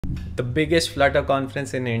The biggest Flutter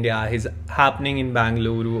conference in India is happening in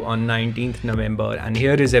Bengaluru on 19th November, and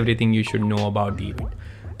here is everything you should know about the event.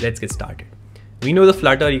 Let's get started. We know the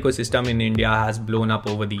Flutter ecosystem in India has blown up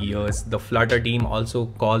over the years. The Flutter team also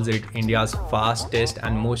calls it India's fastest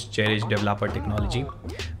and most cherished developer technology.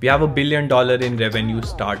 We have $1 billion in revenue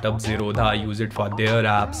startup Zerodha use it for their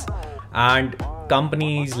apps, and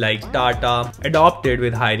companies like Tata adopted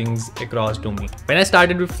with hirings across domains. When I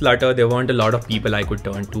started with Flutter, there weren't a lot of people I could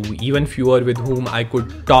turn to, even fewer with whom I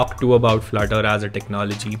could talk to about Flutter as a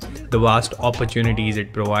technology, the vast opportunities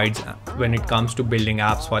it provides when it comes to building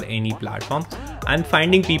apps for any platform, and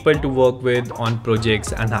finding people to work with on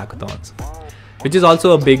projects and hackathons. Which is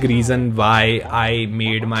also a big reason why I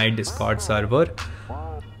made my Discord server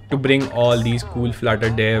to bring all these cool Flutter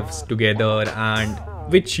devs together, and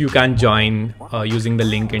which you can join using the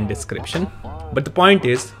link in description. But the point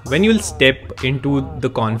is, when you'll step into the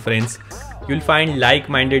conference, you'll find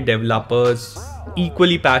like-minded developers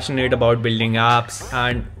equally passionate about building apps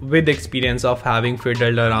and with experience of having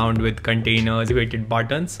fiddled around with containers, activated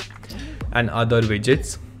buttons and other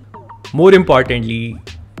widgets. More importantly,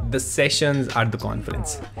 the sessions at the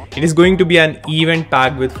conference. It is going to be an event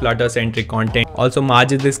packed with Flutter centric content. Also,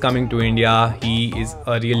 Majid is coming to India. He is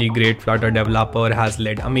a really great Flutter developer, has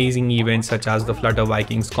led amazing events such as the Flutter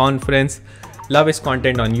Vikings conference. Love his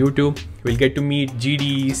content on YouTube. We'll get to meet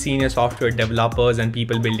GDE, senior software developers and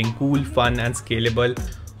people building cool, fun and scalable,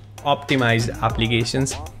 optimized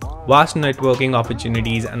applications, vast networking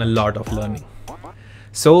opportunities and a lot of learning.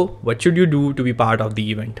 So what should you do to be part of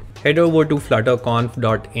the event? Head over to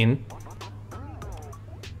flutterconf.in,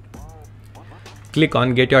 click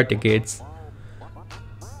on get your tickets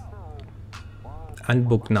and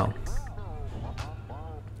book now.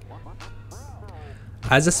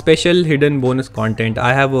 As a special hidden bonus content,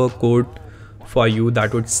 I have a code for you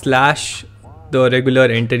that would slash the regular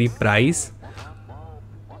entry price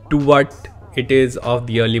to what it is of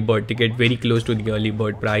the early bird ticket, very close to the early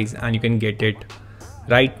bird price, and you can get it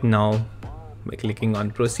right now by clicking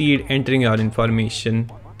on proceed, entering your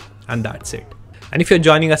information, and that's it. And if you're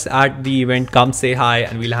joining us at the event, come say hi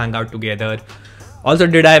and we'll hang out together. Also,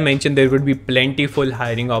 did I mention there would be plentiful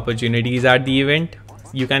hiring opportunities at the event?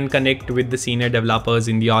 You can connect with the senior developers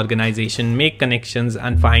in the organization, make connections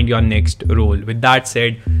and find your next role. With that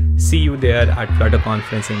said, see you there at Flutter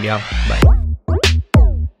Conference India. Bye.